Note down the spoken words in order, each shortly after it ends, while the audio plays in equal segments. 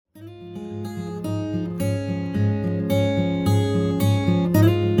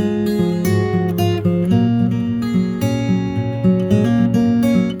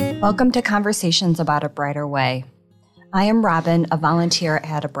Welcome to Conversations About a Brighter Way. I am Robin, a volunteer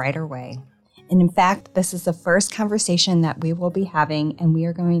at A Brighter Way. And in fact, this is the first conversation that we will be having, and we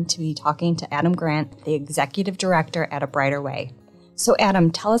are going to be talking to Adam Grant, the Executive Director at A Brighter Way. So Adam,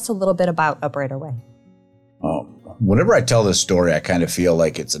 tell us a little bit about A Brighter Way. Whenever I tell this story, I kind of feel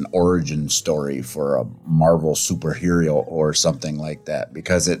like it's an origin story for a Marvel superhero or something like that,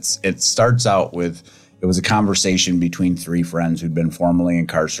 because it starts out with, it was a conversation between three friends who'd been formerly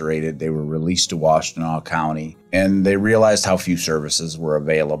incarcerated. They were released to Washtenaw County, and they realized how few services were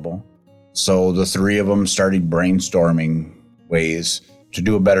available. So the three of them started brainstorming ways to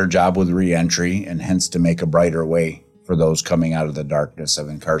do a better job with reentry, and hence to make a brighter way for those coming out of the darkness of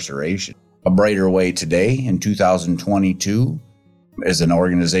incarceration. A Brighter Way today, in 2022, is an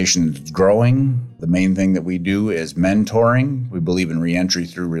organization that's growing. The main thing that we do is mentoring. We believe in reentry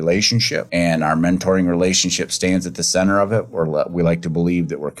through relationship, and our mentoring relationship stands at the center of it. We like to believe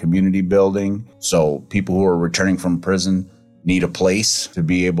that we're community building. So people who are returning from prison need a place to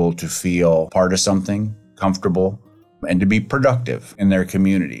be able to feel part of something, comfortable, and to be productive in their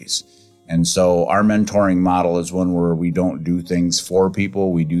communities. And so our mentoring model is one where we don't do things for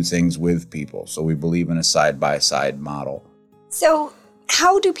people, we do things with people. So we believe in a side-by-side model. So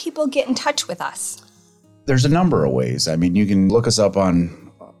how do people get in touch with us? There's a number of ways. I mean, you can look us up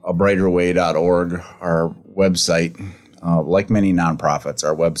on abrighterway.org, our website. Like many nonprofits,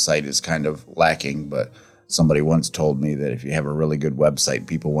 our website is kind of lacking, but somebody once told me that if you have a really good website,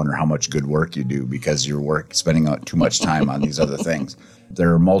 people wonder how much good work you do because you're spending too much time on these other things.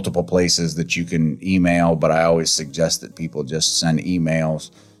 There are multiple places that you can email, but I always suggest that people just send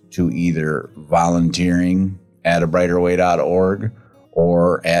emails to either volunteering@abrighterway.org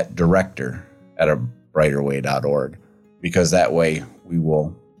or at director@abrighterway.org, because that way we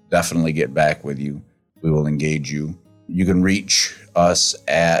will definitely get back with you. We will engage you. You can reach us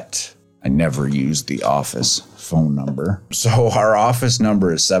at, I never use the office phone number. So our office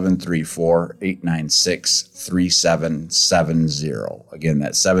number is 734-896-3770. Again,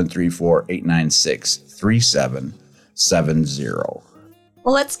 that's 734-896-3770.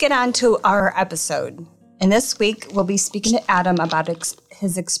 Well, let's get on to our episode. And this week, we'll be speaking to Adam about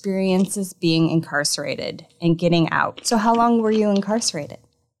his experiences being incarcerated and getting out. So how long were you incarcerated?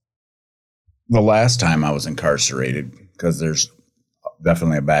 The last time I was incarcerated, because there's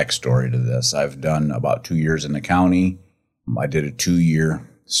definitely a backstory to this. I've done about 2 years in the county. I did a 2-year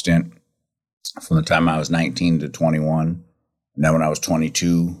stint from the time I was 19 to 21. And then when I was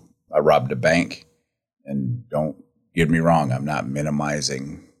 22, I robbed a bank. And don't get me wrong, I'm not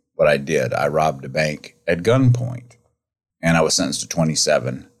minimizing what I did. I robbed a bank at gunpoint. And I was sentenced to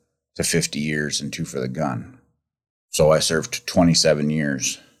 27 to 50 years and 2 for the gun. So I served 27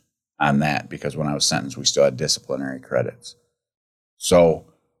 years on that, because when I was sentenced, we still had disciplinary credits. So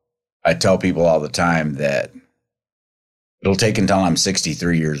I tell people all the time that it'll take until I'm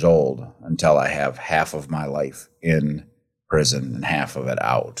 63 years old until I have half of my life in prison and half of it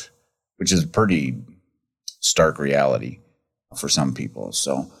out, which is a pretty stark reality for some people.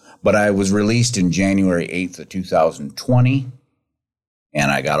 So, but I was released in January 8th of 2020,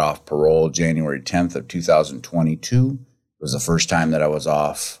 and I got off parole January 10th of 2022. It was the first time that I was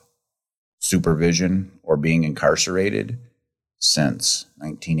off supervision or being incarcerated since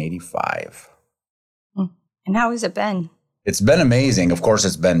 1985. And how has it been? It's been amazing. Of course,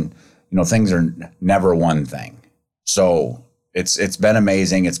 it's been, things are never one thing. So it's been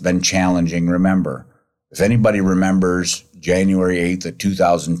amazing. It's been challenging. Remember, if anybody remembers January 8th of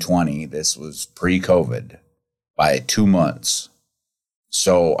 2020, this was pre-COVID by 2 months.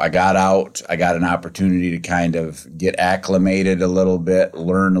 So I got out. I got an opportunity to kind of get acclimated a little bit,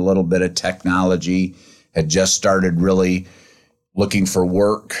 learn a little bit of technology, had just started really looking for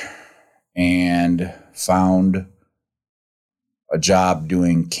work, and found a job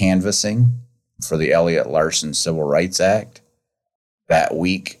doing canvassing for the Elliott Larson Civil Rights Act. That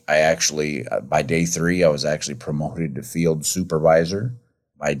week, by day 3, I was actually promoted to field supervisor.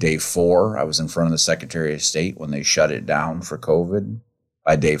 By day 4, I was in front of the Secretary of State when they shut it down for COVID.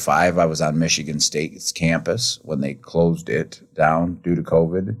 By day 5, I was on Michigan State's campus when they closed it down due to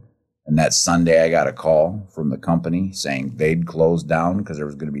COVID. And that Sunday, I got a call from the company saying they'd closed down because there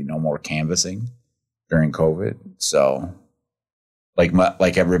was going to be no more canvassing during COVID. So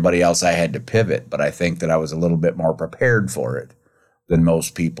like everybody else, I had to pivot. But I think that I was a little bit more prepared for it than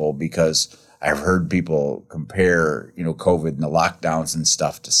most people, because I've heard people compare, COVID and the lockdowns and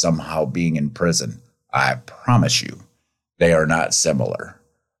stuff to somehow being in prison. I promise you, they are not similar.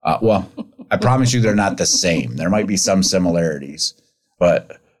 I promise you they're not the same. There might be some similarities,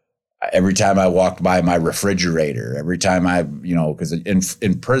 but Every time I walked by my refrigerator, every time because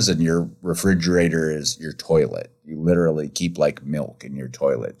in prison, your refrigerator is your toilet. You literally keep like milk in your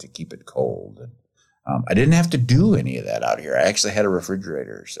toilet to keep it cold. And I didn't have to do any of that out here. I actually had a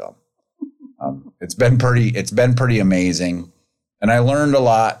refrigerator. So it's been pretty amazing. And I learned a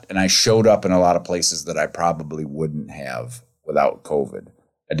lot, and I showed up in a lot of places that I probably wouldn't have without COVID.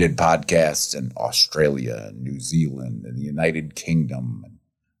 I did podcasts in Australia and New Zealand and the United Kingdom.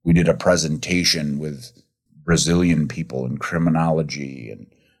 We did a presentation with Brazilian people in criminology, and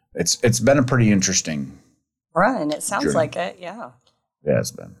it's been a pretty interesting run. It sounds journey. like it, yeah. Yeah,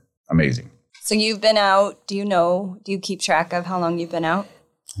 it's been amazing. So you've been out. Do you keep track of how long you've been out?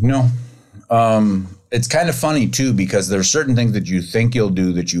 No. It's kind of funny, too, because there's certain things that you think you'll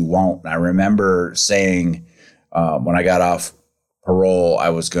do that you won't. And I remember saying when I got off parole, I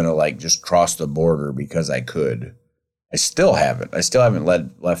was going to just cross the border because I could. I still haven't. I still haven't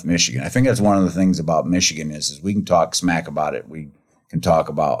left Michigan. I think that's one of the things about Michigan is we can talk smack about it. We can talk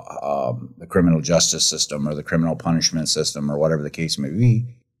about the criminal justice system or the criminal punishment system or whatever the case may be.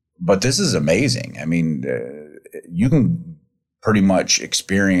 But this is amazing. I mean, you can pretty much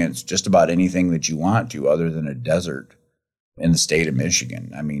experience just about anything that you want to other than a desert in the state of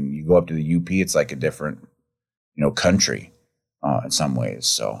Michigan. I mean, you go up to the UP, it's like a different, country. In some ways.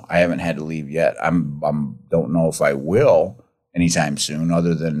 So I haven't had to leave yet. Don't know if I will anytime soon,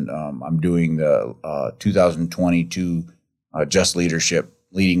 other than I'm doing the 2022 Just Leadership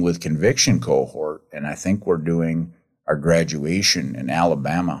Leading with Conviction cohort. And I think we're doing our graduation in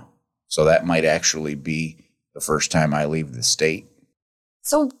Alabama. So that might actually be the first time I leave the state.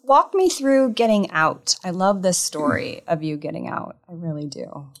 So walk me through getting out. I love this story of you getting out. I really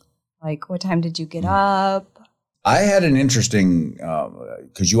do. Like, what time did you get up? I had an interesting,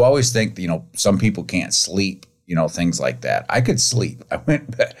 because you always think, some people can't sleep, things like that. I could sleep.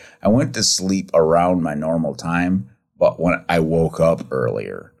 I went to sleep around my normal time, but when I woke up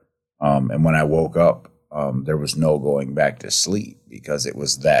earlier, and when I woke up, there was no going back to sleep because it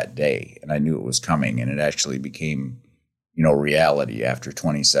was that day and I knew it was coming, and it actually became, reality after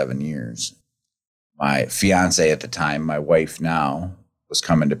 27 years. My fiance at the time, my wife now, was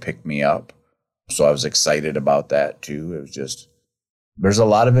coming to pick me up. So I was excited about that too. It was just, there's a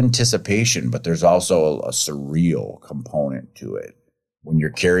lot of anticipation, but there's also a surreal component to it. When you're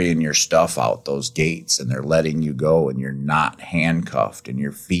carrying your stuff out those gates and they're letting you go and you're not handcuffed and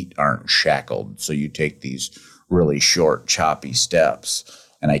your feet aren't shackled. So you take these really short, choppy steps.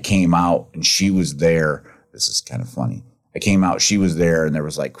 And I came out and she was there. This is kind of funny. I came out, she was there, and there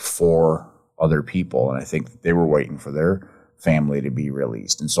was like 4 other people. And I think they were waiting for their family to be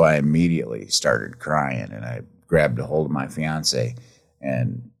released. And so I immediately started crying, and I grabbed a hold of my fiance,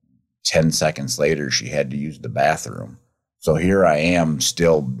 and 10 seconds later she had to use the bathroom. So here I am,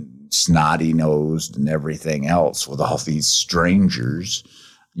 still snotty nosed and everything else, with all these strangers,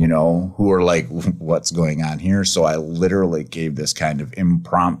 who are like, what's going on here? So I literally gave this kind of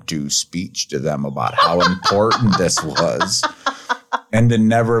impromptu speech to them about how important this was, and to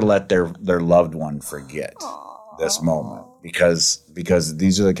never let their loved one forget this moment. Because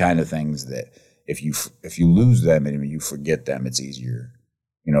these are the kind of things that if you lose them and you forget them, it's easier,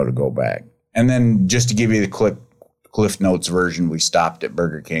 to go back. And then just to give you the Cliff Notes version, we stopped at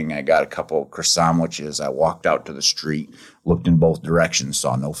Burger King. I got a couple croissant sandwiches. I walked out to the street, looked in both directions,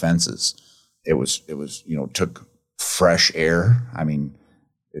 saw no fences. It was took fresh air. I mean,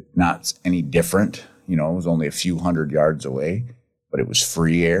 it's not any different. It was only a few hundred yards away, but it was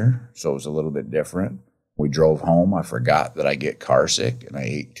free air, so it was a little bit different. We drove home. I forgot that I get car sick, and I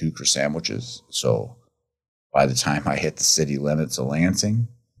ate 2 croissant sandwiches. So by the time I hit the city limits of Lansing,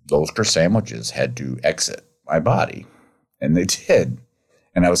 those croissant sandwiches had to exit my body, and they did.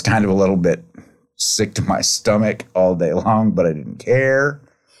 And I was kind of a little bit sick to my stomach all day long, but I didn't care.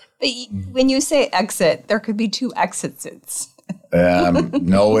 But when you say exit, there could be 2 exits.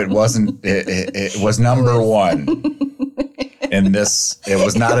 No, it wasn't. It was number 1. And it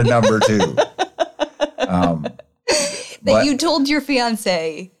was not a number 2. But you told your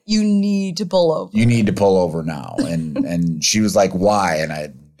fiance, you need to pull over. You need to pull over now. And she was like, why?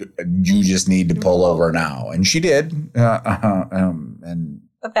 And you just need to pull over now. And she did. And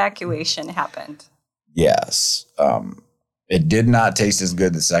evacuation happened. Yes. It did not taste as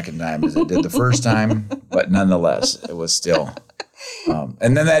good the second time as it did the first time, but nonetheless, it was still.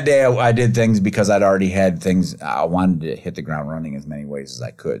 And then that day I did things because I'd already had things. I wanted to hit the ground running as many ways as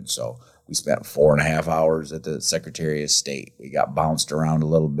I could. So we spent 4.5 hours at the Secretary of State. We got bounced around a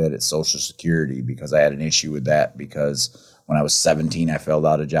little bit at Social Security because I had an issue with that, because when I was 17, I filled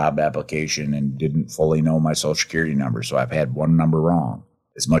out a job application and didn't fully know my Social Security number. So I've had one number wrong.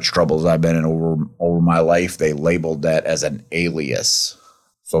 As much trouble as I've been in over my life, they labeled that as an alias,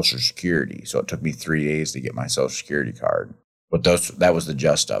 Social Security. So it took me 3 days to get my Social Security card. But that was the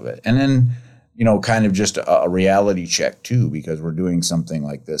gist of it. And then, kind of just a reality check too, because we're doing something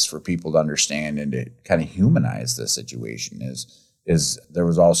like this for people to understand and to kind of humanize the situation is there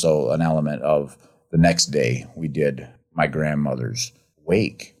was also an element of the next day we did my grandmother's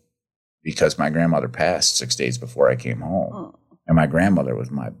wake because my grandmother passed 6 days before I came home. Oh. And my grandmother was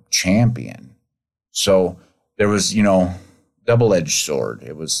my champion. So there was, double-edged sword.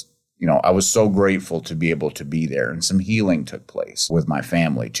 It was, I was so grateful to be able to be there. And some healing took place with my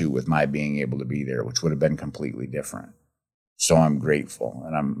family, too, with my being able to be there, which would have been completely different. So I'm grateful.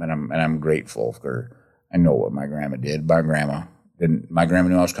 And I'm grateful for, I know what my grandma did. My grandma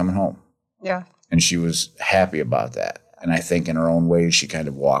knew I was coming home. Yeah. And she was happy about that. And I think in her own way, she kind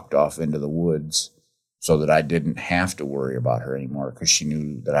of walked off into the woods so that I didn't have to worry about her anymore because she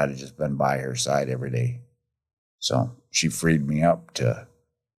knew that I'd have just been by her side every day. So she freed me up to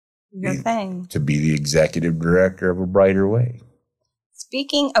be the executive director of A Brighter Way.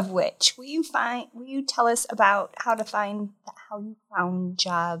 Speaking of which, will you tell us about how you found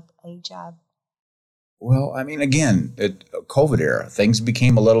a job? Well, I mean, again, COVID era, things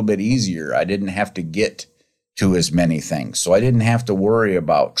became a little bit easier. I didn't have to get to as many things. So I didn't have to worry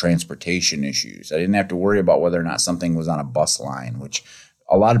about transportation issues. I didn't have to worry about whether or not something was on a bus line, which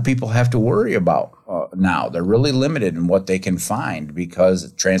a lot of people have to worry about now. They're really limited in what they can find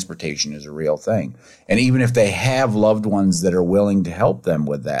because transportation is a real thing. And even if they have loved ones that are willing to help them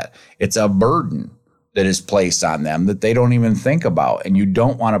with that, it's a burden that is placed on them that they don't even think about. And you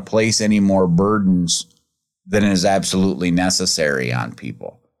don't want to place any more burdens than is absolutely necessary on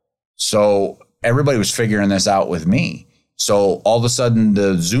people. So everybody was figuring this out with me. So all of a sudden,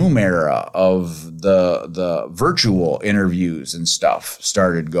 the Zoom era of the virtual interviews and stuff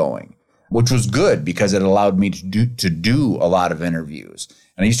started going, which was good because it allowed me to do a lot of interviews.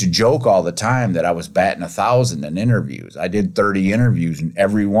 And I used to joke all the time that I was batting 1,000 in interviews. I did 30 interviews, and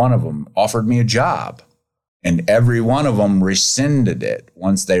every one of them offered me a job. And every one of them rescinded it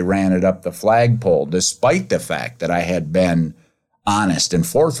once they ran it up the flagpole, despite the fact that I had been honest and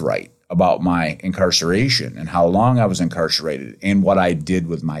forthright about my incarceration and how long I was incarcerated and what I did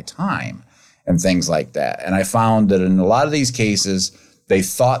with my time and things like that. And I found that in a lot of these cases, they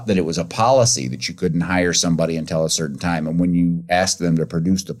thought that it was a policy that you couldn't hire somebody until a certain time. And when you asked them to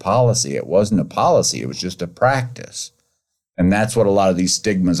produce the policy, it wasn't a policy, it was just a practice. And that's what a lot of these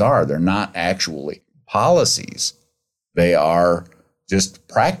stigmas are. They're not actually policies. They are just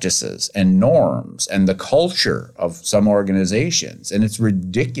practices and norms and the culture of some organizations. And it's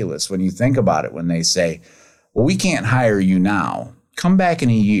ridiculous when you think about it when they say, well, we can't hire you now. Come back in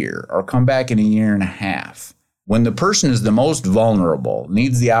a year or come back in a year and a half. When the person is the most vulnerable,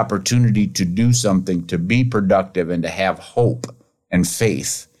 needs the opportunity to do something, to be productive and to have hope and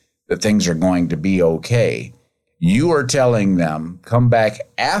faith that things are going to be okay, you are telling them, come back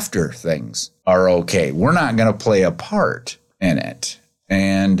after things are okay. We're not going to play a part in it.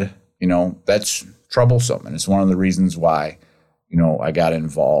 And, that's troublesome. And it's one of the reasons why, I got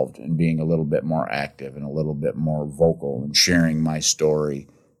involved in being a little bit more active and a little bit more vocal and sharing my story,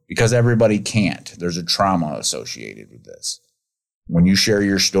 because everybody can't. There's a trauma associated with this. When you share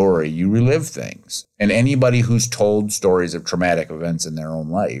your story, you relive things. And anybody who's told stories of traumatic events in their own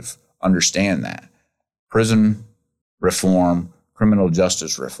life understand that. Prison reform, criminal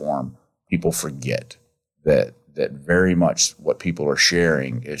justice reform, people forget that very much what people are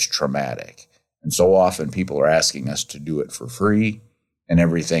sharing is traumatic. And so often people are asking us to do it for free and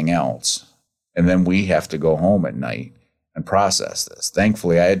everything else. And then we have to go home at night and process this.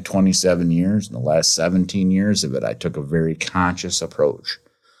 Thankfully, I had 27 years. In the last 17 years of it, I took a very conscious approach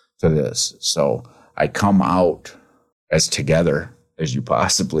to this. So I come out as together as you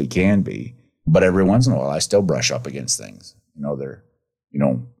possibly can be. But every once in a while, I still brush up against things. They're,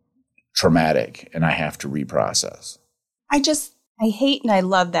 traumatic, and I have to reprocess. I hate and I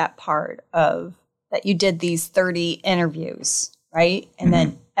love that part of that you did these 30 interviews, right? And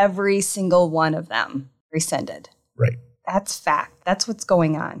then every single one of them rescinded. Right. That's fact. That's what's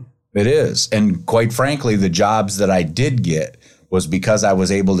going on. It is. And quite frankly, the jobs that I did get was because I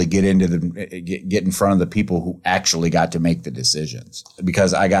was able to get in front of the people who actually got to make the decisions.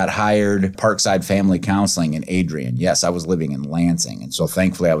 Because I got hired Parkside Family Counseling in Adrian. Yes, I was living in Lansing. And so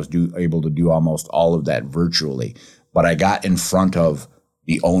thankfully I was able to do almost all of that virtually. But I got in front of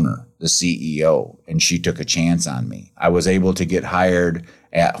the owner, the CEO, and she took a chance on me. I was able to get hired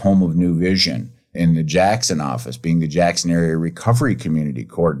at Home of New Vision in the Jackson office, being the Jackson Area Recovery Community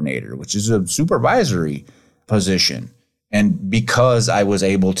Coordinator, which is a supervisory position. And because I was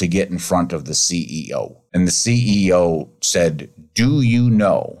able to get in front of the CEO, and the CEO said, "Do you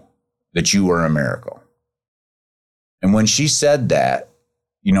know that you are a miracle?" And when she said that,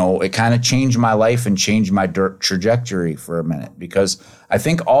 it kind of changed my life and changed my trajectory for a minute, because I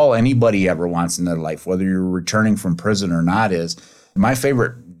think all anybody ever wants in their life, whether you're returning from prison or not, is my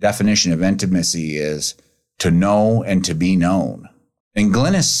favorite definition of intimacy is to know and to be known. And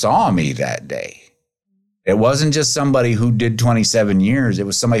Glynis saw me that day. It wasn't just somebody who did 27 years. It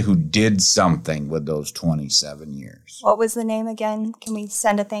was somebody who did something with those 27 years. What was the name again? Can we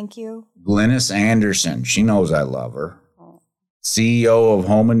send a thank you? Glynis Anderson. She knows I love her. CEO of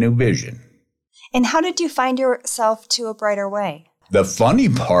Home and New Vision. And how did you find yourself to a brighter way? The funny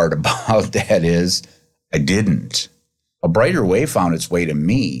part about that is I didn't. A Brighter Way found its way to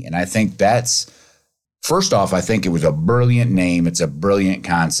me. And I think first off, I think it was a brilliant name. It's a brilliant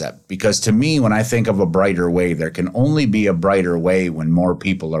concept, because to me, when I think of a brighter way, there can only be a brighter way when more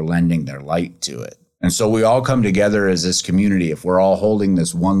people are lending their light to it. And so we all come together as this community. If we're all holding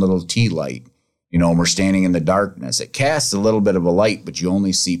this one little tea light, and we're standing in the darkness, it casts a little bit of a light, but you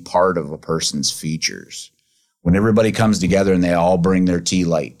only see part of a person's features. When everybody comes together and they all bring their tea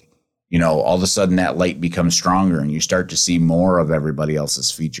light, all of a sudden that light becomes stronger and you start to see more of everybody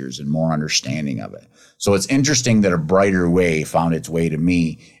else's features and more understanding of it. So it's interesting that A Brighter Way found its way to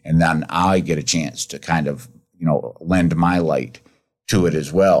me, and then I get a chance to kind of, lend my light to it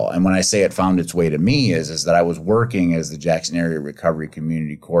as well. And when I say it found its way to me is that I was working as the Jackson Area Recovery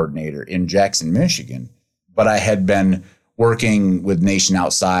Community Coordinator in Jackson, Michigan, but I had been working with Nation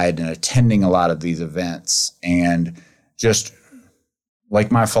Outside and attending a lot of these events, and just like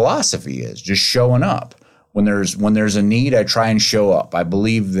my philosophy is just showing up. When there's a need, I try and show up. I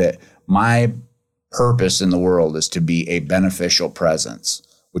believe that my purpose in the world is to be a beneficial presence,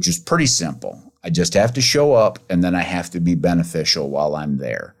 which is pretty simple. I just have to show up, and then I have to be beneficial while I'm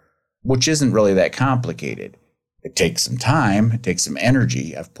there, which isn't really that complicated. It takes some time. It takes some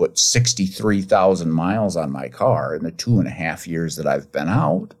energy. I've put 63,000 miles on my car in the 2.5 years that I've been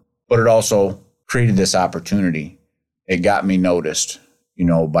out, but it also created this opportunity. It got me noticed,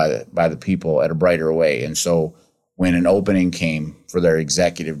 by the people at A Brighter Way. And so when an opening came for their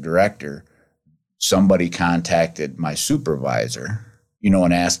executive director, somebody contacted my supervisor,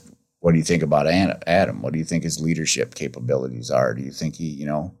 and asked, "What do you think about Adam? What do you think his leadership capabilities are? Do you think he,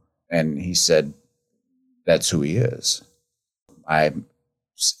 And he said, "That's who he is." I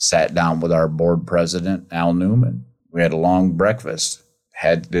sat down with our board president, Al Newman. We had a long breakfast,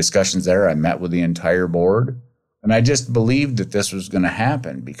 had discussions there. I met with the entire board, and I just believed that this was going to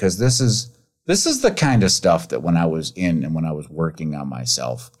happen, because this is the kind of stuff that when I was in and when I was working on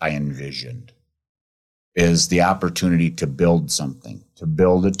myself, I envisioned. Is the opportunity to build something, to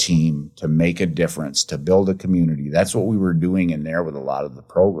build a team, to make a difference, to build a community. That's what we were doing in there with a lot of the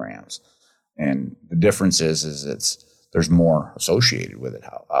programs. And the difference is there's more associated with it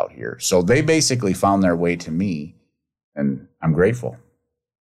out here. So they basically found their way to me, and I'm grateful.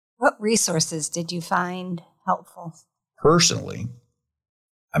 What resources did you find helpful? Personally,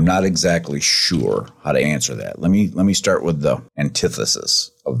 I'm not exactly sure how to answer that. Let me start with the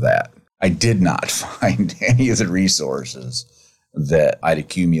antithesis of that. I did not find any of the resources that I'd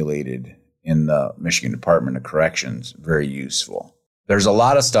accumulated in the Michigan Department of Corrections very useful. There's a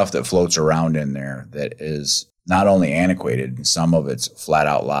lot of stuff that floats around in there that is not only antiquated, and some of it's flat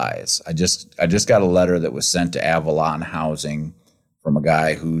out lies. I just got a letter that was sent to Avalon Housing from a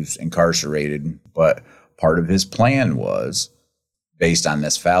guy who's incarcerated, but part of his plan was based on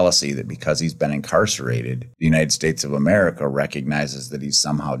this fallacy that because he's been incarcerated, the United States of America recognizes that he's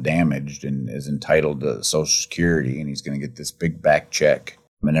somehow damaged and is entitled to Social Security, and he's going to get this big back check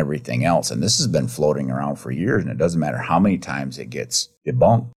and everything else. And this has been floating around for years, and it doesn't matter how many times it gets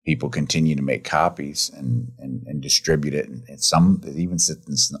debunked. People continue to make copies and distribute it, and it even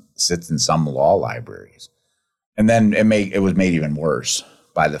sits in some law libraries. And then it was made even worse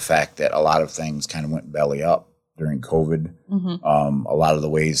by the fact that a lot of things kind of went belly up during COVID. Mm-hmm. A lot of the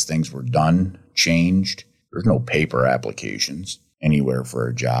ways things were done changed. There's no paper applications anywhere for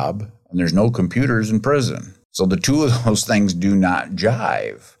a job, and there's no computers in prison. So the two of those things do not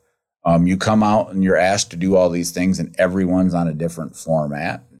jive. You come out and you're asked to do all these things, and everyone's on a different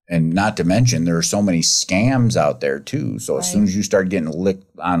format. And not to mention, there are so many scams out there too. So as soon as you start getting licked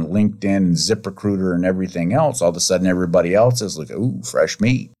on LinkedIn and ZipRecruiter and everything else, all of a sudden everybody else is like, ooh, fresh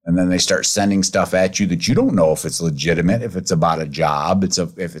meat. And then they start sending stuff at you that you don't know if it's legitimate, if it's about a job,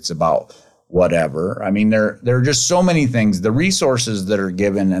 if it's about whatever. I mean, there are just so many things. The resources that are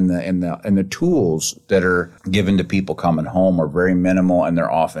given and the tools that are given to people coming home are very minimal, and they're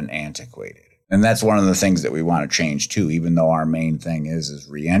often antiquated. And that's one of the things that we want to change too, even though our main thing is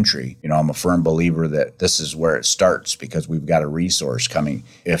reentry. I'm a firm believer that this is where it starts because we've got a resource coming.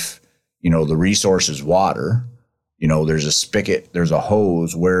 If, the resource is water, there's a spigot, there's a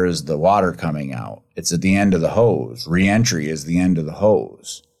hose. Where is the water coming out? It's at the end of the hose. Reentry is the end of the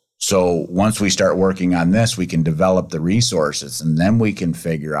hose. So once we start working on this, we can develop the resources, and then we can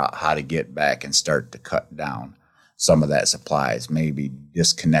figure out how to get back and start to cut down some of that supplies, maybe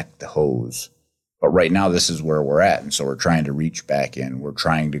disconnect the hose. But right now, this is where we're at. And so we're trying to reach back in. We're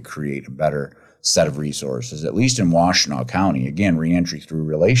trying to create a better set of resources, at least in Washtenaw County. Again, reentry through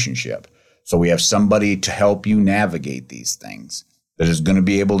relationship. So we have somebody to help you navigate these things that is going to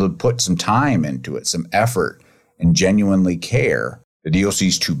be able to put some time into it, some effort, and genuinely care. The DOC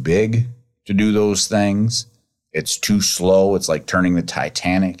is too big to do those things. It's too slow. It's like turning the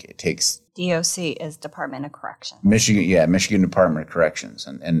Titanic. It takes... DOC is Department of Corrections. Michigan Department of Corrections.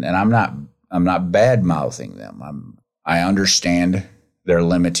 And I'm not bad-mouthing them. I understand their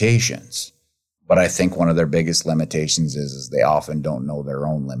limitations. But I think one of their biggest limitations is they often don't know their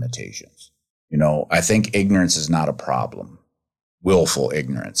own limitations. I think ignorance is not a problem. Willful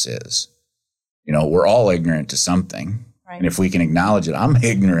ignorance is. We're all ignorant to something. Right. And if we can acknowledge it, I'm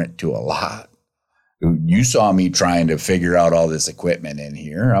ignorant to a lot. You saw me trying to figure out all this equipment in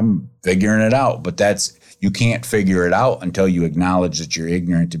here. I'm figuring it out. But you can't figure it out until you acknowledge that you're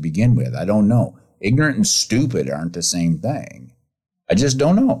ignorant to begin with. I don't know. Ignorant and stupid aren't the same thing. I just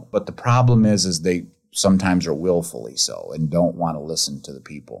don't know. But the problem is they sometimes are willfully so and don't want to listen to the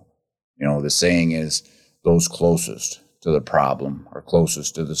people. The saying is those closest to the problem are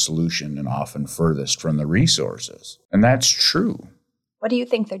closest to the solution and often furthest from the resources. And that's true. What do you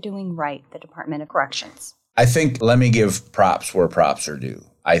think they're doing right, the Department of Corrections? I think, let me give props where props are due.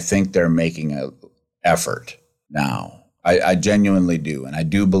 I think they're making an effort now. I genuinely do. And I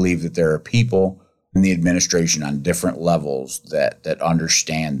do believe that there are people in the administration on different levels that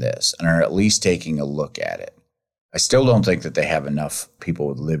understand this and are at least taking a look at it. I still don't think that they have enough people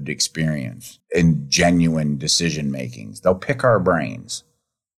with lived experience in genuine decision makings. They'll pick our brains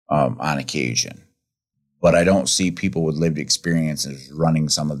on occasion, but I don't see people with lived experiences running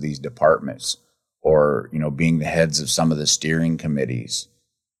some of these departments or, being the heads of some of the steering committees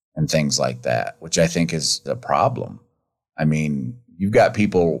and things like that, which I think is a problem. I mean, you've got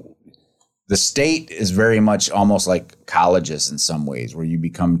people. The state is very much almost like colleges in some ways, where you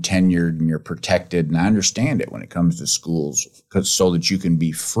become tenured and you're protected. And I understand it when it comes to schools, so that you can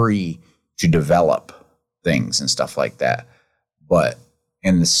be free to develop things and stuff like that. But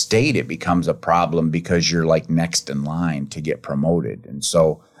in the state, it becomes a problem because you're like next in line to get promoted. And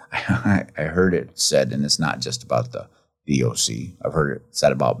so I heard it said, and it's not just about the DOC. I've heard it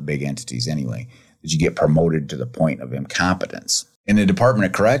said about big entities anyway, that you get promoted to the point of incompetence. In the Department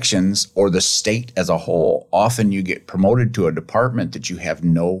of Corrections or the state as a whole, often you get promoted to a department that you have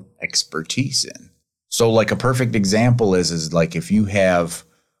no expertise in. So like a perfect example is like if you have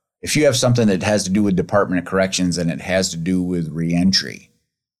something that has to do with Department of Corrections and it has to do with reentry,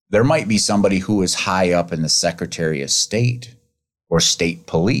 there might be somebody who is high up in the Secretary of State or state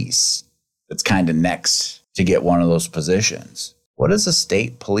police that's kind of next to get one of those positions. What does a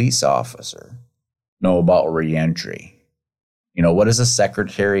state police officer know about reentry? What does a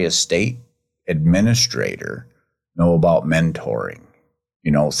Secretary of State administrator know about mentoring?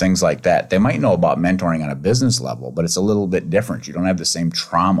 Things like that. They might know about mentoring on a business level, but it's a little bit different. You don't have the same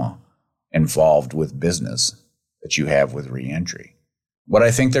trauma involved with business that you have with reentry. What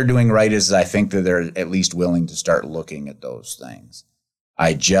I think they're doing right is I think that they're at least willing to start looking at those things.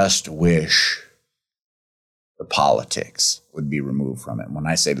 I just wish the politics would be removed from it. When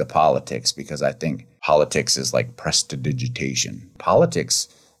I say the politics, because I think politics is like prestidigitation. Politics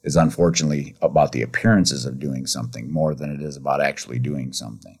is unfortunately about the appearances of doing something more than it is about actually doing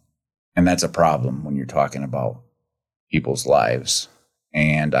something. And that's a problem when you're talking about people's lives.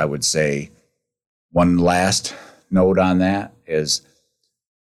 And I would say one last note on that is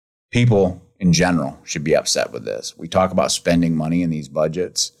people in general should be upset with this. We talk about spending money in these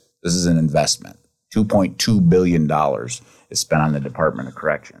budgets. This is an investment. $2.2 billion is spent on the Department of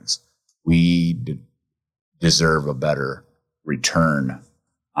Corrections. We deserve a better return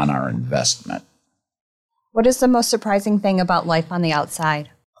on our investment. What is the most surprising thing about life on the outside?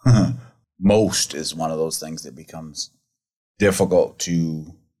 Most is one of those things that becomes difficult to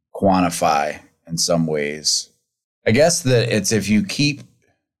quantify in some ways. I guess that it's if you keep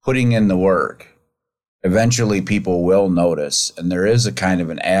putting in the work, eventually people will notice. And there is a kind of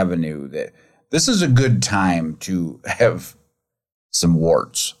an avenue that this is a good time to have some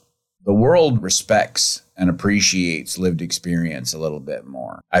warts. The world respects and appreciates lived experience a little bit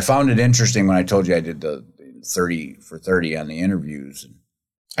more. I found it interesting when I told you I did the 30 for 30 on the interviews.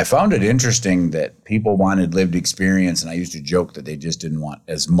 I found it interesting that people wanted lived experience, and I used to joke that they just didn't want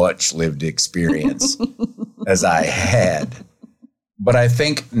as much lived experience as I had. But I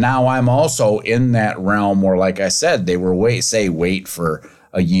think now I'm also in that realm where, like I said, they were wait for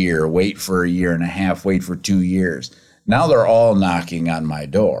a year, wait for a year and a half, wait for 2 years. Now they're all knocking on my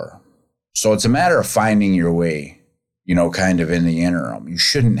door. So it's a matter of finding your way, kind of in the interim. You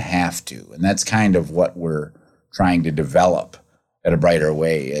shouldn't have to. And that's kind of what we're trying to develop at A Brighter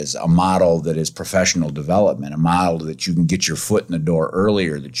Way, is a model that is professional development, a model that you can get your foot in the door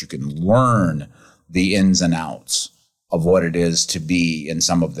earlier, that you can learn the ins and outs of what it is to be in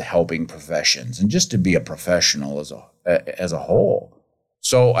some of the helping professions and just to be a professional as a whole.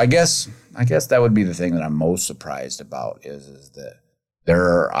 So I guess that would be the thing that I'm most surprised about is that there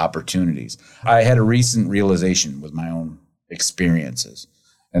are opportunities. I had a recent realization with my own experiences,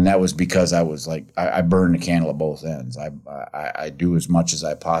 and that was because I was like, I burn the candle at both ends. I do as much as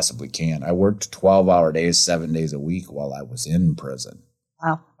I possibly can. I worked 12-hour days, 7 days a week while I was in prison.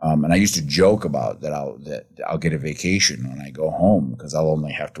 Wow. And I used to joke about that I'll get a vacation when I go home because I'll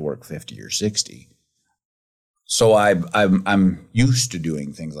only have to work 50 or 60. So I'm used to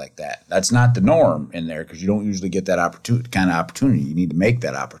doing things like that. That's not the norm in there because you don't usually get that kind of opportunity. You need to make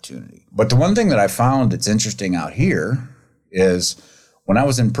that opportunity. But the one thing that I found that's interesting out here is when I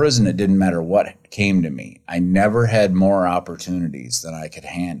was in prison, it didn't matter what came to me. I never had more opportunities than I could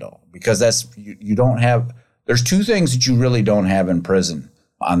handle because you don't have. There's two things that you really don't have in prison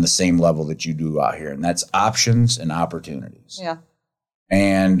on the same level that you do out here, and that's options and opportunities. Yeah.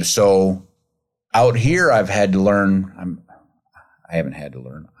 And so out here, I've had to learn. I haven't had to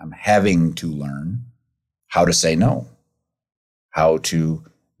learn. I'm having to learn how to say no, how to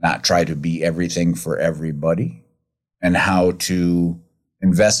not try to be everything for everybody, and how to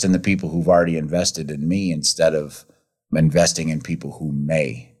invest in the people who've already invested in me instead of investing in people who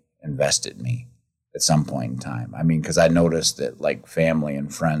may invest in me at some point in time. I mean, because I noticed that like family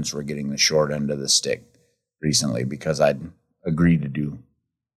and friends were getting the short end of the stick recently because I'd agreed to do,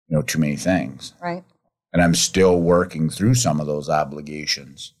 too many things. Right. And I'm still working through some of those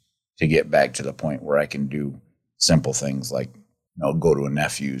obligations to get back to the point where I can do simple things like, go to a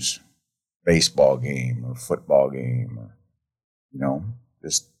nephew's baseball game or football game or,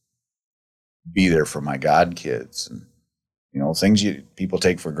 just be there for my godkids and, things people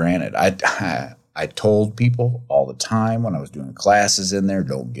take for granted. I told people all the time when I was doing classes in there,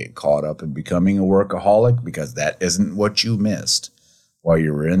 don't get caught up in becoming a workaholic because that isn't what you missed while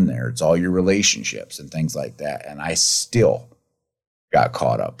you were in there. It's all your relationships and things like that. And I still got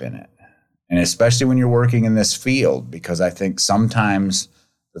caught up in it. And especially when you're working in this field, because I think sometimes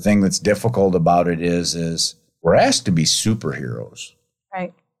the thing that's difficult about it is we're asked to be superheroes.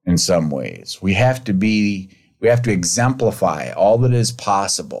 Right. In some ways. We have to exemplify all that is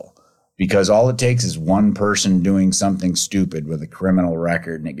possible. Because all it takes is one person doing something stupid with a criminal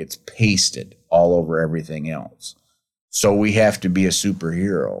record and it gets pasted all over everything else. So we have to be a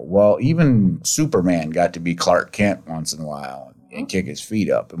superhero. Well, even Superman got to be Clark Kent once in a while and kick his feet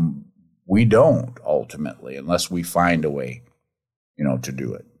up. And we don't ultimately unless we find a way, to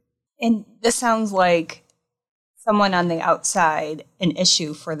do it. And this sounds like someone on the outside, an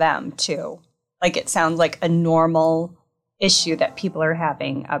issue for them too. Like it sounds like a normal issue that people are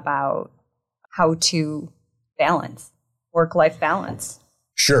having about how to balance, work-life balance.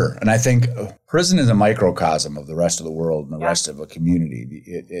 Sure. And I think prison is a microcosm of the rest of the world and the rest of a community.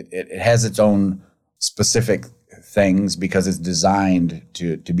 It has its own specific things because it's designed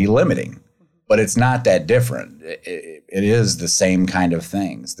to be limiting. But it's not that different. It is the same kind of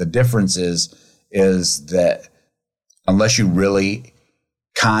things. The difference is that unless you really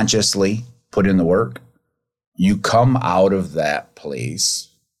consciously put in the work, you come out of that place,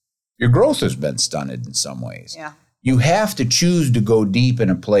 your growth has been stunted in some ways. Yeah. You have to choose to go deep in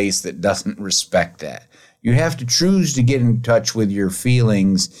a place that doesn't respect that. You have to choose to get in touch with your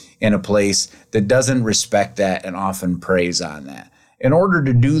feelings in a place that doesn't respect that and often preys on that. In order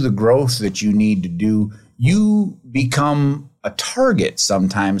to do the growth that you need to do, you become a target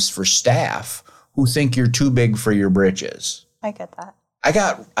sometimes for staff who think you're too big for your britches. I get that. I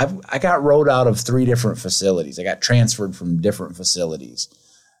got wrote out of 3 different facilities. I got transferred from different facilities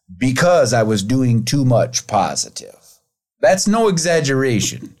because I was doing too much positive. That's no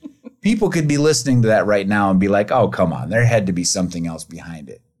exaggeration. People could be listening to that right now and be like, oh, come on, there had to be something else behind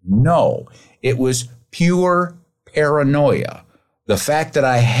it. No, it was pure paranoia The fact that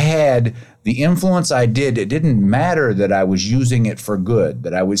I had the influence I did, it didn't matter that I was using it for good,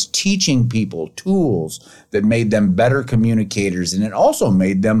 that I was teaching people tools that made them better communicators, and it also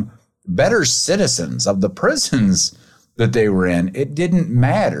made them better citizens of the prisons that they were in. It didn't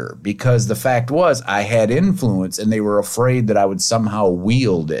matter because the fact was I had influence and they were afraid that I would somehow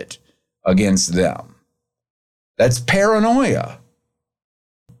wield it against them. That's paranoia.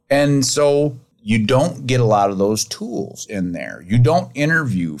 And so you don't get a lot of those tools in there. You don't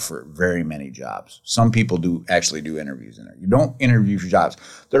interview for very many jobs. Some people do actually do interviews in there. You don't interview for jobs.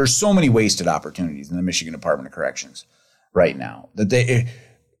 There are so many wasted opportunities in the Michigan Department of Corrections right now that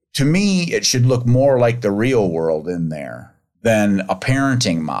to me, it should look more like the real world in there than a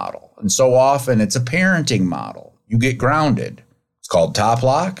parenting model. And so often it's a parenting model. You get grounded. It's called top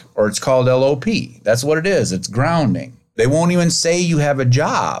lock or it's called LOP. That's what it is. It's grounding. They won't even say you have a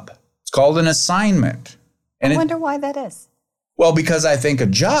job. It's called an assignment. And I wonder why that is. Well, because I think a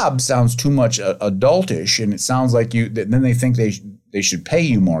job sounds too much adultish, and it sounds like then they think they should pay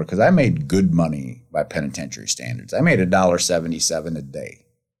you more, because I made good money by penitentiary standards. I made $1.77 a day.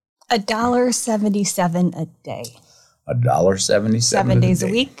 $1.77 a day. $1.77 7 days a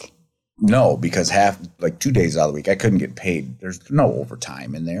week? No, because 2 days out of the week, I couldn't get paid. There's no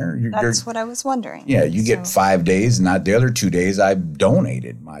overtime in there. That's what I was wondering. Yeah, you get 5 days, not the other 2 days. I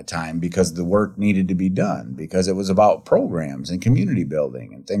donated my time because the work needed to be done, because it was about programs and community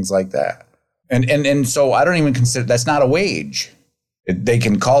building and things like that. And so I don't even consider that's not a wage. They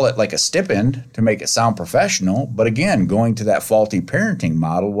can call it like a stipend to make it sound professional. But again, going to that faulty parenting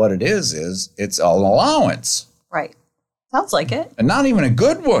model, what it is it's an allowance. Right. Sounds like it. And not even a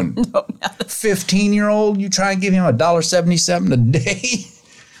good one. No, not 15-year-old, you try and give him $1.77 a day?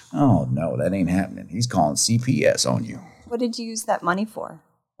 Oh, no, that ain't happening. He's calling CPS on you. What did you use that money for?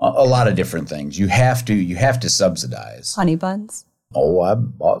 A lot of different things. You have to subsidize. Honey buns? Oh, I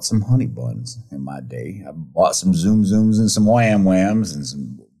bought some honey buns in my day. I bought some Zoom Zooms and some Wham Whams and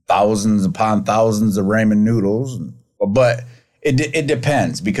some thousands upon thousands of ramen noodles. But it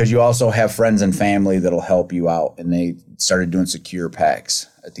depends, because you also have friends and family that'll help you out, and they started doing secure packs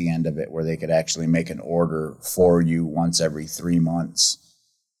at the end of it where they could actually make an order for you once every 3 months.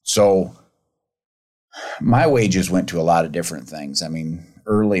 So my wages went to a lot of different things. I mean,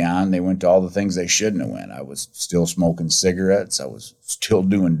 early on, they went to all the things they shouldn't have went. I was still smoking cigarettes. I was still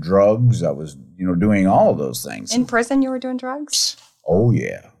doing drugs. I was, doing all of those things. In prison, you were doing drugs? Oh,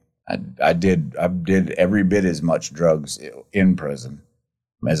 yeah. I did every bit as much drugs in prison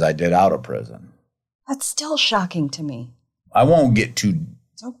as I did out of prison. That's still shocking to me. I won't get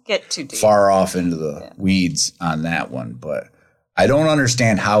Don't get too deep. far off into the weeds on that one, but I don't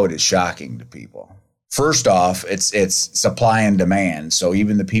understand how it is shocking to people. First off, it's supply and demand. So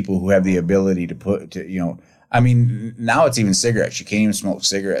even the people who have the ability now it's even cigarettes. You can't even smoke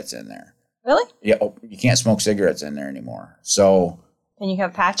cigarettes in there. Really? Yeah, you can't smoke cigarettes in there anymore. So. Can you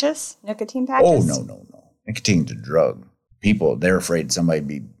have patches? Nicotine patches? Oh, no. Nicotine's a drug. People, they're afraid somebody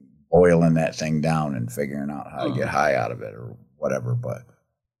be boiling that thing down and figuring out how to get high out of it or whatever. But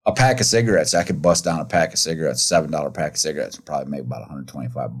a pack of cigarettes, I could bust down a pack of cigarettes, $7 pack of cigarettes, and probably make about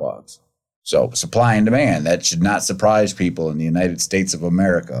 $125. So supply and demand, that should not surprise people in the United States of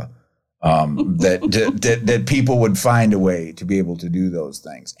America, that people would find a way to be able to do those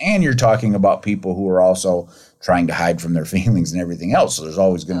things. And you're talking about people who are also trying to hide from their feelings and everything else. So there's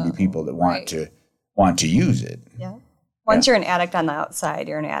always going to be people that want to use it. Yeah. Once you're an addict on the outside,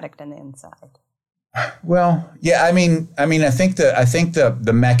 you're an addict on the inside. Well, yeah. I mean, I think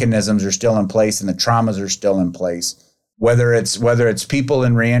the mechanisms are still in place and the traumas are still in place. Whether it's people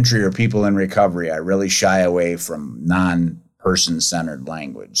in reentry or people in recovery, I really shy away from non-person-centered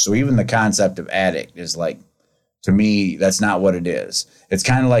language. So even the concept of addict is like, to me, that's not what it is. It's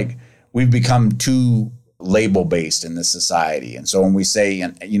kind of like we've become too label-based in this society. And so when we say,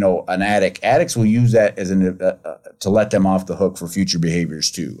 an addict, addicts will use that as to let them off the hook for future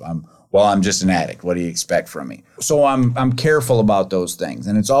behaviors too. I'm just an addict. What do you expect from me? So I'm careful about those things.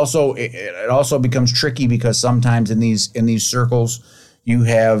 And it also becomes tricky because sometimes in these circles, you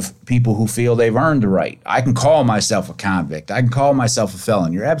have people who feel they've earned the right. I can call myself a convict. I can call myself a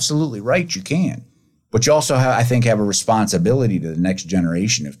felon. You're absolutely right. You can. But you also have a responsibility to the next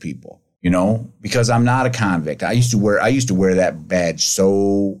generation of people, because I'm not a convict. I used to wear that badge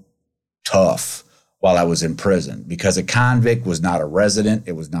so tough while I was in prison, because a convict was not a resident.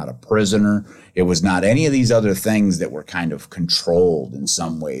 It was not a prisoner. It was not any of these other things that were kind of controlled in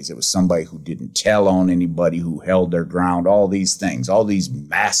some ways. It was somebody who didn't tell on anybody, who held their ground, all these things, all these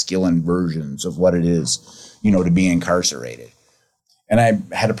masculine versions of what it is, to be incarcerated. And I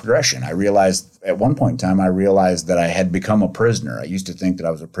had a progression. I realized at one point in time, that I had become a prisoner. I used to think that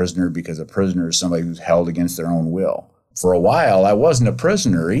I was a prisoner because a prisoner is somebody who's held against their own will. For a while, I wasn't a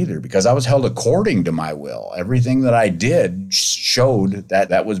prisoner either because I was held according to my will. Everything that I did showed that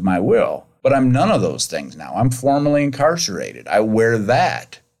that was my will. But I'm none of those things now. I'm formally incarcerated. I wear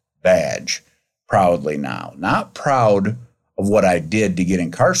that badge proudly now. Not proud of what I did to get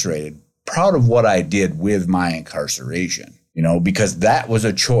incarcerated, proud of what I did with my incarceration. Because that was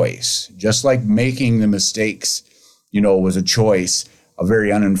a choice. Just like making the mistakes, was a choice, a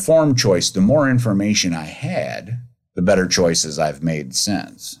very uninformed choice. The more information I had, the better choices I've made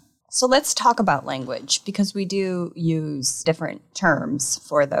since. So let's talk about language, because we do use different terms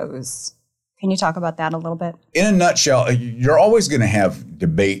for those. Can you talk about that a little bit? In a nutshell, you're always going to have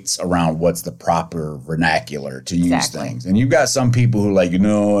debates around what's the proper vernacular to use things. And you've got some people who are like,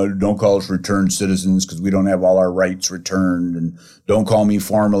 don't call us returned citizens because we don't have all our rights returned, and don't call me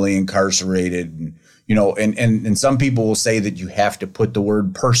formally incarcerated. And some people will say that you have to put the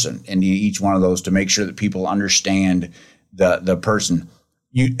word person into each one of those to make sure that people understand the person.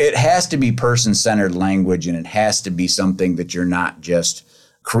 It has to be person-centered language, and it has to be something that you're not just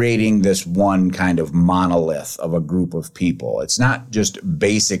creating this one kind of monolith of a group of people. It's not just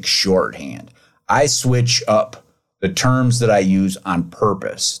basic shorthand. I switch up the terms that I use on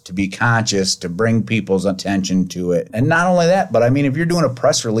purpose to be conscious, to bring people's attention to it. And not only that, but if you're doing a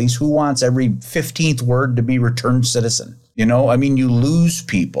press release, who wants every 15th word to be returned citizen? You lose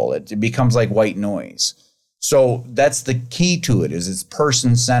people. It becomes like white noise. So that's the key to it, is it's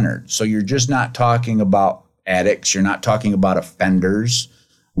person-centered. So you're just not talking about addicts. You're not talking about offenders.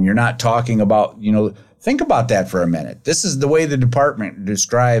 You're not talking about, think about that for a minute. This is the way the department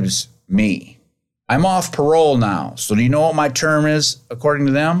describes me. I'm off parole now. So do you know what my term is according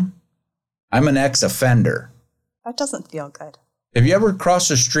to them? I'm an ex-offender. That doesn't feel good. Have you ever crossed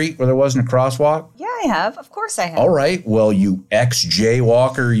the street where there wasn't a crosswalk? Yeah, I have. Of course I have. All right. Well, you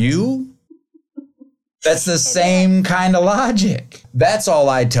ex-jaywalker, you. That's the same kind of logic. That's all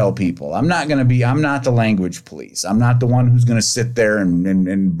I tell people. I'm not the language police. I'm not the one who's going to sit there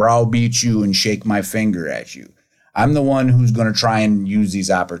and browbeat you and shake my finger at you. I'm the one who's going to try and use these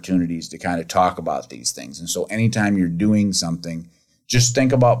opportunities to kind of talk about these things. And so anytime you're doing something, just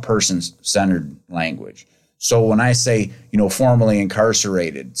think about person-centered language. So when I say, formally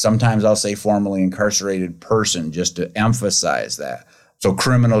incarcerated, sometimes I'll say formally incarcerated person just to emphasize that. So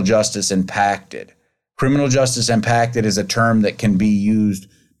criminal justice impacted. Criminal justice impacted is a term that can be used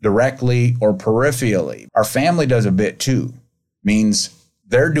directly or peripherally. Our family does a bit too. Means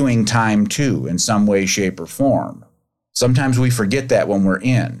they're doing time too in some way, shape, or form. Sometimes we forget that when we're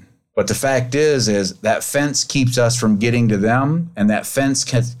in. But the fact is that fence keeps us from getting to them, and that fence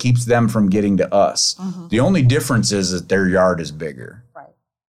keeps them from getting to us. Mm-hmm. The only difference is that their yard is bigger. Right.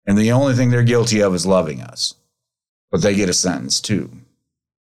 And the only thing they're guilty of is loving us. But they get a sentence too.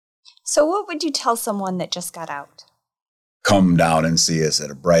 So what would you tell someone that just got out? Come down and see us at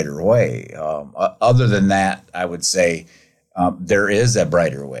A Brighter Way. Other than that, I would say there is a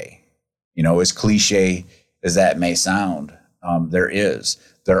brighter way. As cliche as that may sound, there is.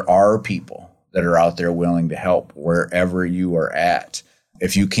 There are people that are out there willing to help wherever you are at.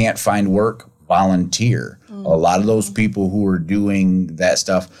 If you can't find work, volunteer. Mm-hmm. A lot of those people who are doing that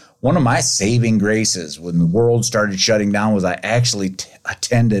stuff. One of my saving graces when the world started shutting down was I actually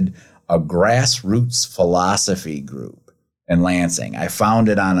attended a grassroots philosophy group in Lansing. I found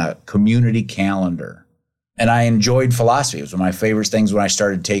it on a community calendar, and I enjoyed philosophy. It was one of my favorite things when I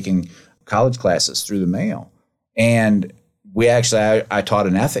started taking college classes through the mail. And I taught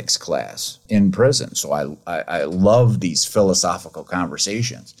an ethics class in prison. So I love these philosophical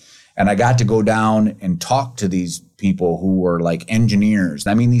conversations. And I got to go down and talk to these people who were like engineers.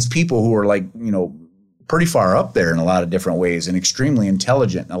 These people who were like, pretty far up there in a lot of different ways and extremely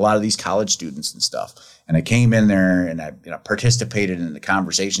intelligent, and a lot of these college students and stuff. And I came in there and I participated in the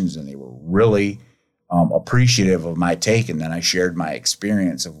conversations, and they were really appreciative of my take. And then I shared my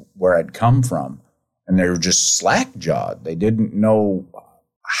experience of where I'd come from. And they were just slack-jawed. They didn't know,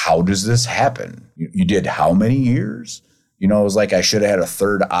 how does this happen? You did how many years? It was like I should have had a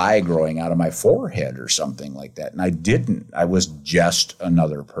third eye growing out of my forehead or something like that. And I didn't. I was just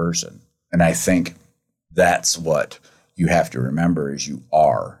another person. And I think that's what you have to remember is you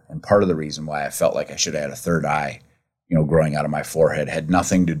are. And part of the reason why I felt like I should have had a third eye, growing out of my forehead had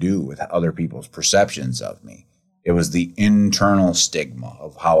nothing to do with other people's perceptions of me. It was the internal stigma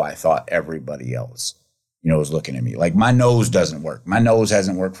of how I thought everybody else, was looking at me. Like my nose doesn't work. My nose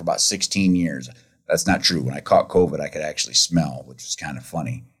hasn't worked for about 16 years. That's not true. When I caught COVID, I could actually smell, which was kind of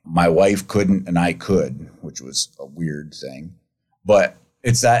funny. My wife couldn't and I could, which was a weird thing. But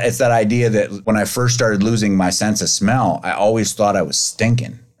it's that idea that when I first started losing my sense of smell, I always thought I was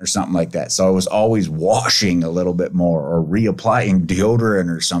stinking or something like that. So I was always washing a little bit more or reapplying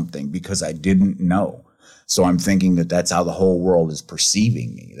deodorant or something because I didn't know. So I'm thinking that that's how the whole world is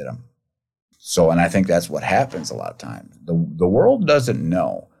perceiving me. And I think that's what happens a lot of times. The world doesn't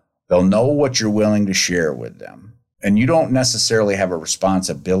know. They'll know what you're willing to share with them. And you don't necessarily have a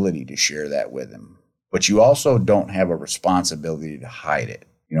responsibility to share that with them. But you also don't have a responsibility to hide it.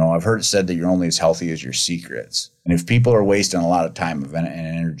 I've heard it said that you're only as healthy as your secrets. And if people are wasting a lot of time and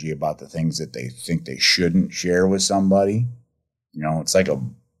energy about the things that they think they shouldn't share with somebody, it's like a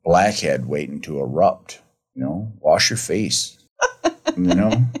blackhead waiting to erupt. Wash your face.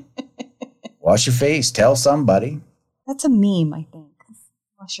 Wash your face. Tell somebody. That's a meme, I think.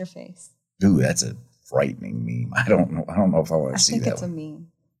 Wash your face. Dude, that's a frightening meme. I don't know if I want to see that. I think it's a meme.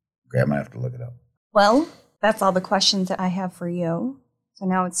 Okay, I might have to look it up. Well, that's all the questions that I have for you. So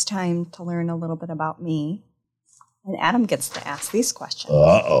now it's time to learn a little bit about me. And Adam gets to ask these questions.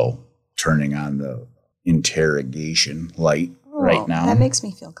 Uh-oh. Turning on the interrogation light right now. That makes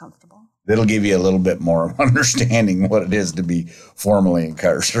me feel comfortable. It'll give you a little bit more understanding what it is to be formally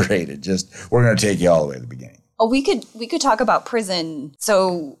incarcerated. We're going to take you all the way to the beginning. Oh, we could talk about prison.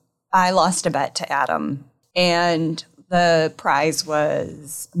 So I lost a bet to Adam, and the prize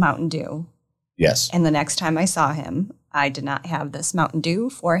was Mountain Dew. Yes. And the next time I saw him, I did not have this Mountain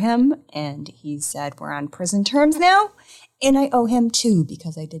Dew for him. And he said, we're on prison terms now. And I owe him 2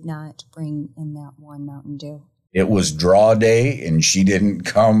 because I did not bring in that one Mountain Dew. It was draw day and she didn't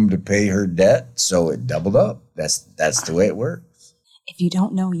come to pay her debt. So it doubled up. That's the way it works. If you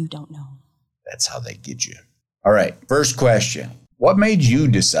don't know, you don't know. That's how they get you. All right. First question. What made you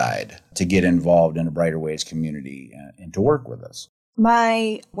decide to get involved in a Brighter Ways community and to work with us?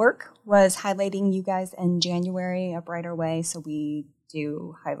 My work was highlighting you guys in January, A Brighter Way. So we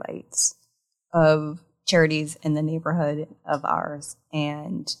do highlights of charities in the neighborhood of ours.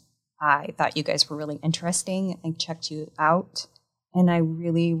 And I thought you guys were really interesting. I checked you out. And I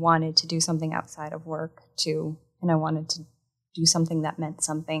really wanted to do something outside of work, too. And I wanted to do something that meant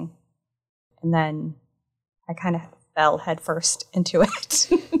something. And then I kind of fell headfirst into it.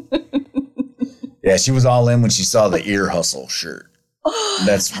 Yeah, she was all in when she saw the Ear Hustle shirt.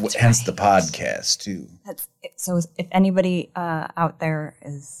 That's hence the podcast too. So if anybody out there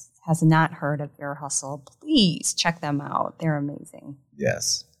has not heard of Ear Hustle, please check them out. They're amazing.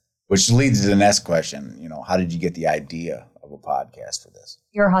 Yes. Which leads to the next question. How did you get the idea of a podcast for this?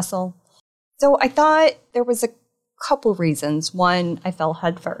 Ear Hustle. So I thought there was a couple reasons. One, I fell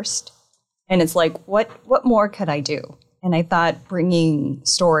headfirst. And it's like, what more could I do? And I thought bringing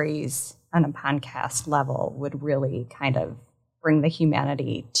stories on a podcast level would really kind of bring the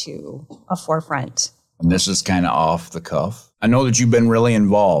humanity to a forefront. And this is kind of off the cuff. I know that you've been really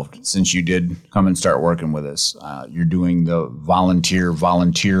involved since you did come and start working with us. You're doing the volunteer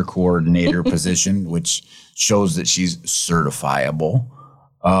coordinator position, which shows that she's certifiable,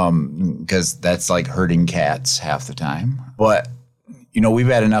 because that's like herding cats half the time. But, we've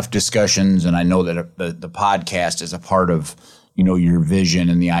had enough discussions, and I know that the podcast is a part of, your vision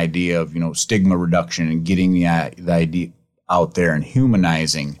and the idea of, stigma reduction and getting the idea out there and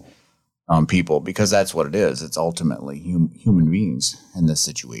humanizing people, because that's what it is. It's ultimately human beings in this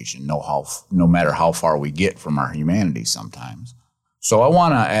situation, no matter how far we get from our humanity sometimes. So I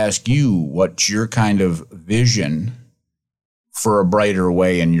want to ask you, what's your kind of vision for A Brighter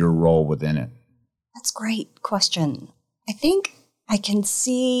Way and your role within it? That's a great question. I think I can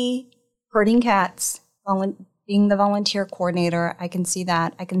see herding cats, being the volunteer coordinator. I can see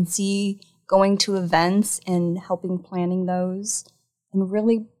that. I can see going to events and helping planning those and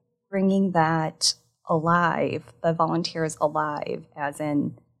really bringing that alive, the volunteers alive, as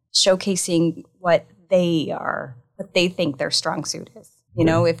in showcasing what they are, what they think their strong suit is.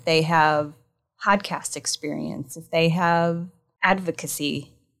 If they have podcast experience, if they have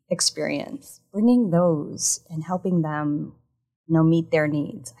advocacy experience, bringing those and helping them, meet their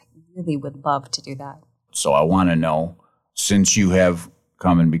needs. I really would love to do that. So I want to know, since you have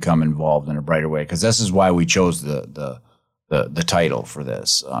come and become involved in A Brighter Way, because this is why we chose the title for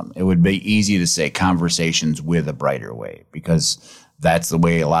this. It would be easy to say Conversations with A Brighter Way, because that's the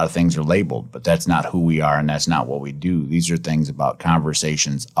way a lot of things are labeled, but that's not who we are and that's not what we do. These are things about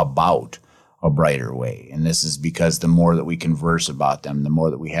conversations about a brighter way. And this is because the more that we converse about them, the more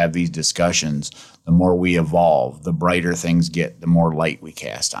that we have these discussions, the more we evolve, the brighter things get, the more light we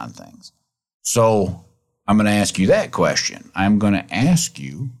cast on things. So I'm going to ask you that question. I'm going to ask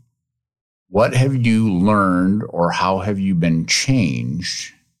you, what have you learned or how have you been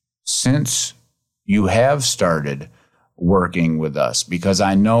changed since you have started working with us? Because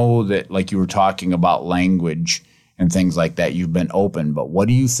I know that, like you were talking about language and things like that, you've been open, but what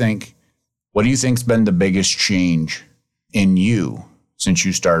do you think's been the biggest change in you since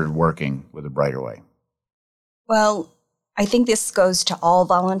you started working with A Brighter Way? Well, I think this goes to all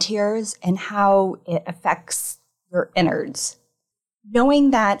volunteers and how it affects your innards.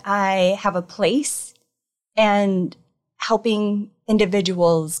 Knowing that I have a place and helping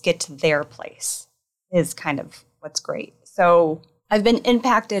individuals get to their place is kind of what's great. So I've been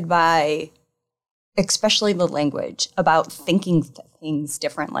impacted by especially the language, about thinking things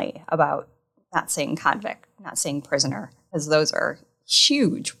differently, about not saying convict, not saying prisoner, because those are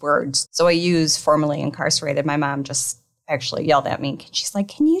huge words. So I use formerly incarcerated. My mom just actually yelled at me. She's like,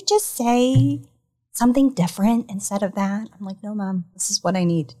 can you just say something different instead of that? I'm like, no, Mom, this is what I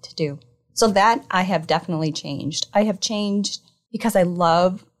need to do. So that I have definitely changed. I have changed because I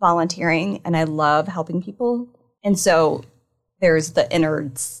love volunteering and I love helping people. And so there's the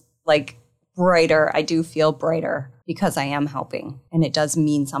innards, like brighter. I do feel brighter because I am helping. And it does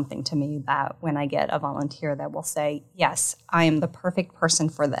mean something to me that when I get a volunteer that will say, yes, I am the perfect person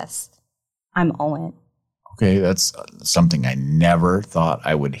for this, I'm all in. Okay, that's something I never thought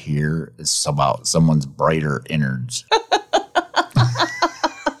I would hear is about someone's brighter innards.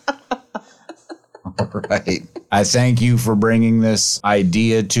 All right. I thank you for bringing this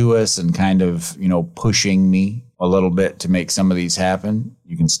idea to us and kind of, pushing me a little bit to make some of these happen.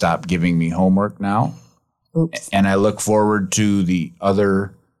 You can stop giving me homework now. Oops. And I look forward to the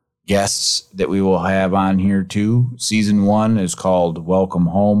other guests that we will have on here too. Season 1 is called Welcome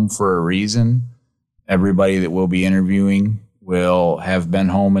Home for a reason. Everybody that we'll be interviewing will have been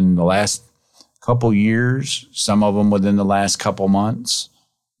home in the last couple years, some of them within the last couple months.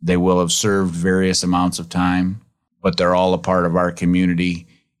 They will have served various amounts of time, but they're all a part of our community.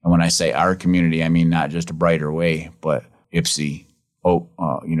 And when I say our community, I mean not just A Brighter Way, but Ypsi,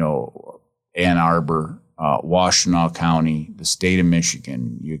 Ann Arbor, Washtenaw County, the state of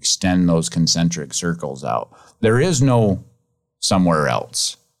Michigan. You extend those concentric circles out. There is no somewhere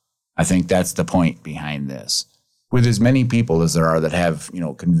else. I think that's the point behind this. With as many people as there are that have,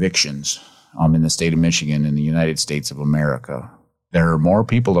 convictions in the state of Michigan and the United States of America, there are more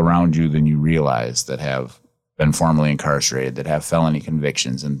people around you than you realize that have been formerly incarcerated, that have felony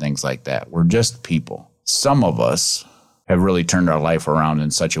convictions and things like that. We're just people. Some of us have really turned our life around in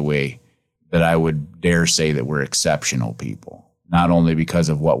such a way that I would dare say that we're exceptional people. Not only because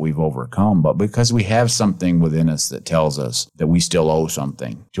of what we've overcome, but because we have something within us that tells us that we still owe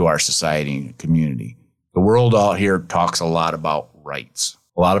something to our society and community. The world out here talks a lot about rights.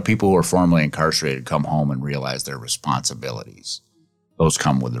 A lot of people who are formerly incarcerated come home and realize their responsibilities. Those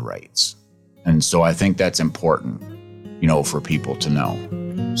come with the rights. And so I think that's important, for people to know.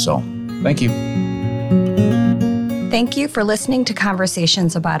 So, thank you. Thank you for listening to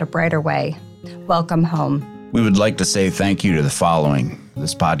Conversations About A Brighter Way. Welcome home. We would like to say thank you to the following.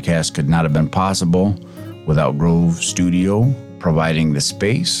 This podcast could not have been possible without Grove Studio providing the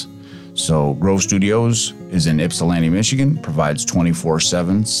space. So Grove Studios is in Ypsilanti, Michigan, provides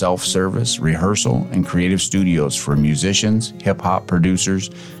 24/7 self-service, rehearsal, and creative studios for musicians, hip-hop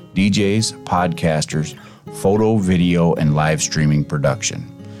producers, DJs, podcasters, photo, video, and live streaming production.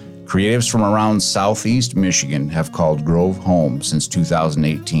 Creatives from around Southeast Michigan have called Grove home since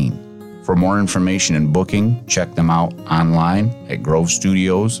 2018. For more information and booking, check them out online at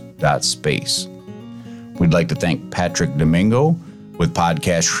grovestudios.space. We'd like to thank Patrick Domingo with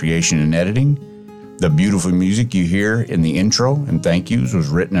podcast creation and editing. The beautiful music you hear in the intro and thank yous was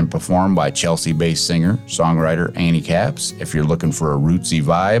written and performed by Chelsea-based singer, songwriter Annie Capps. If you're looking for a rootsy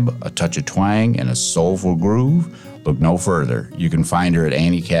vibe, a touch of twang, and a soulful groove, look no further. You can find her at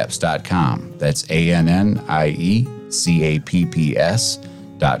anniecapps.com. That's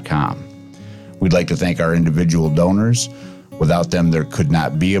ANNIECAPPS.com. We'd like to thank our individual donors. Without them, there could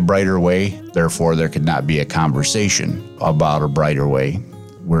not be A Brighter Way. Therefore, there could not be a conversation about A Brighter Way.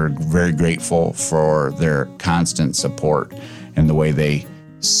 We're very grateful for their constant support and the way they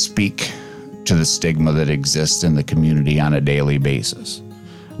speak to the stigma that exists in the community on a daily basis.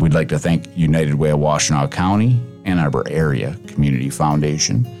 We'd like to thank United Way of Washtenaw County, Ann Arbor Area Community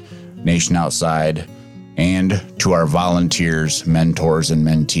Foundation, Nation Outside, and to our volunteers, mentors, and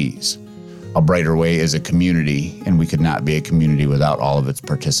mentees. A Brighter Way is a community, and we could not be a community without all of its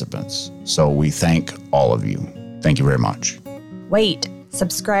participants. So we thank all of you. Thank you very much. Wait,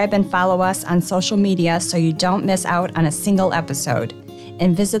 subscribe and follow us on social media so you don't miss out on a single episode.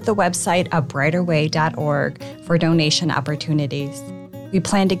 And visit the website abrighterway.org for donation opportunities. We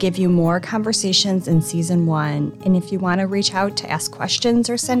plan to give you more conversations in Season 1, and if you want to reach out to ask questions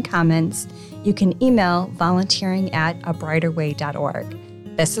or send comments, you can email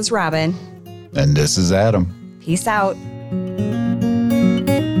volunteering@abrighterway.org. This is Robin. And this is Adam. Peace out.